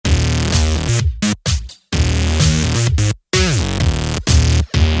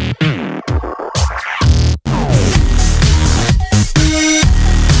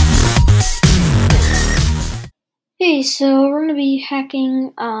Okay, so we're going to be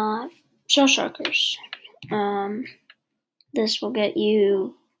hacking shell shockers. This will get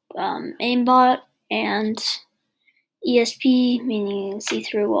you aimbot and ESP, meaning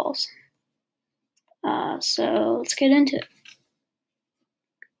see-through walls. So let's get into it.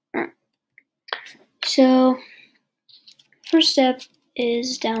 Alright. So first step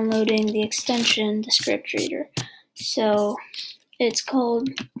is downloading the extension, the script reader. So it's called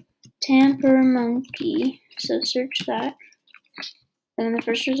Tamper Monkey. So search that. And the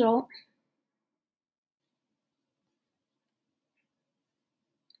first result.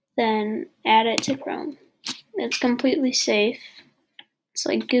 Then add it to Chrome. It's completely safe. It's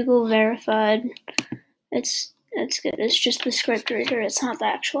like Google verified. It's good. It's just the script reader. It's not the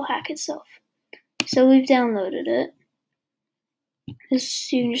actual hack itself. So we've downloaded it.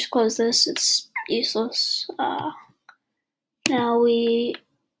 You can just close this. It's useless. Now we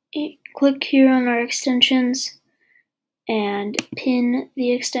click here on our extensions and pin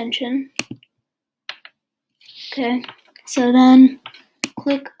the extension. Okay. So then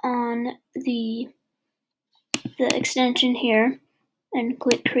click on the extension here and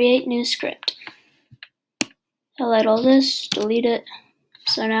click create new script. Highlight all this, delete it.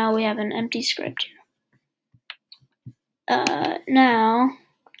 So now we have an empty script here. Now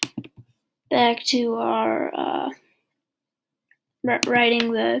back to our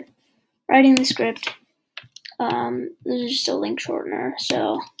writing the script. This is just a link shortener,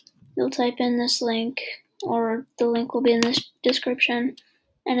 so you'll type in this link, or the link will be in this description,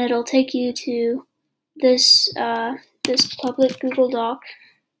 and it'll take you to this this public Google Doc.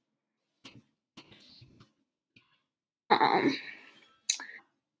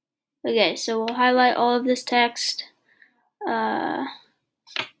 Okay, so we'll highlight all of this text.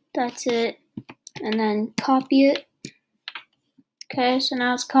 That's it, and then copy it. Okay, so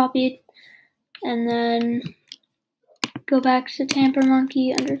now it's copied, and then go back to Tamper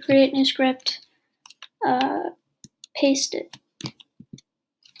Monkey under create new script. Paste it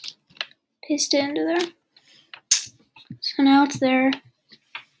into there. So now it's there.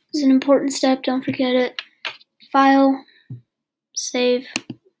 This is an important step, don't forget it. File, save,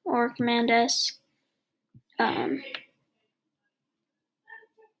 or Command S.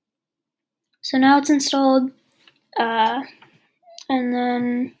 So now it's installed, and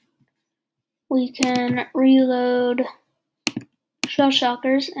then we can reload shell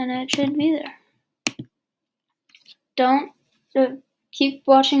shockers, and it should be there. Don't keep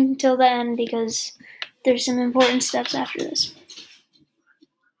watching until the end, because there's some important steps after this.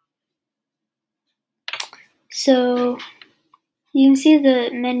 So you can see the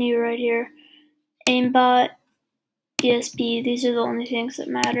menu right here. Aimbot, ESP, these are the only things that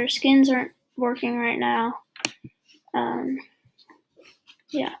matter. Skins aren't working right now.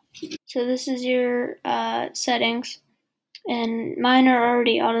 Yeah. So this is your settings, and mine are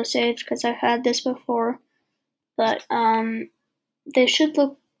already autosaved because I've had this before, but they should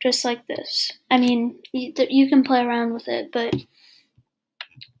look just like this. I mean, you can play around with it, but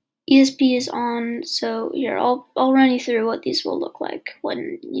ESP is on, so here, I'll run you through what these will look like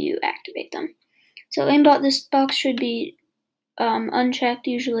when you activate them. So aimbot, this box should be unchecked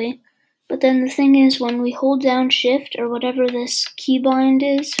usually, but then the thing is, when we hold down shift, or whatever this keybind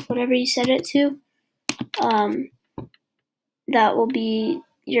is, whatever you set it to, that will be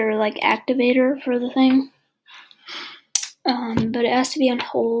your like activator for the thing. But it has to be on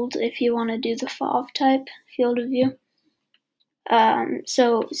hold if you want to do the FOV type field of view.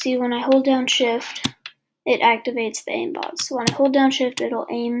 So see, when I hold down shift, it activates the aimbot. So when I hold down shift, it'll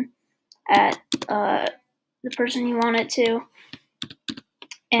aim at the person you want it to,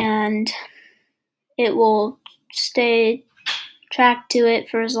 and it will stay tracked to it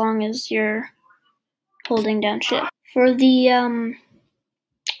for as long as you're holding down shift. For the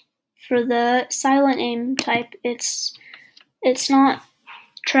silent aim type, it's not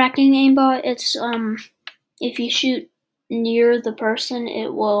tracking aimbot. It's if you shoot near the person,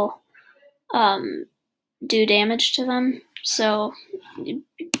 it will do damage to them. So you're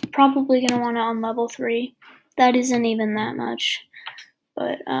probably gonna want it on level 3. That isn't even that much,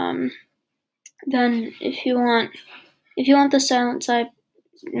 but then if you want the silent type,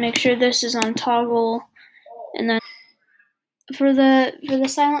 make sure this is on toggle, and then for the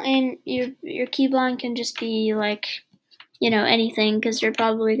silent aim, your keybind can just be like, anything, because you're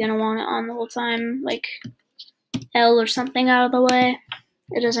probably gonna want it on the whole time, like L or something out of the way.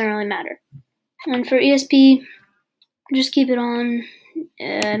 It doesn't really matter. And for ESP, just keep it on,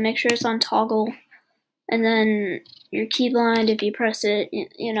 make sure it's on toggle, and then your keybind, if you press it,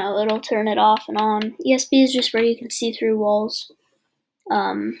 it'll turn it off and on. ESP is just where you can see through walls.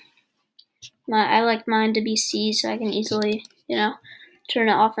 I like mine to be C, so I can easily, turn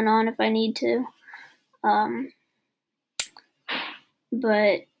it off and on if I need to.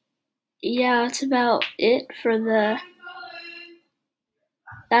 But yeah, that's about it for the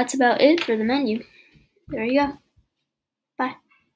menu. There you go.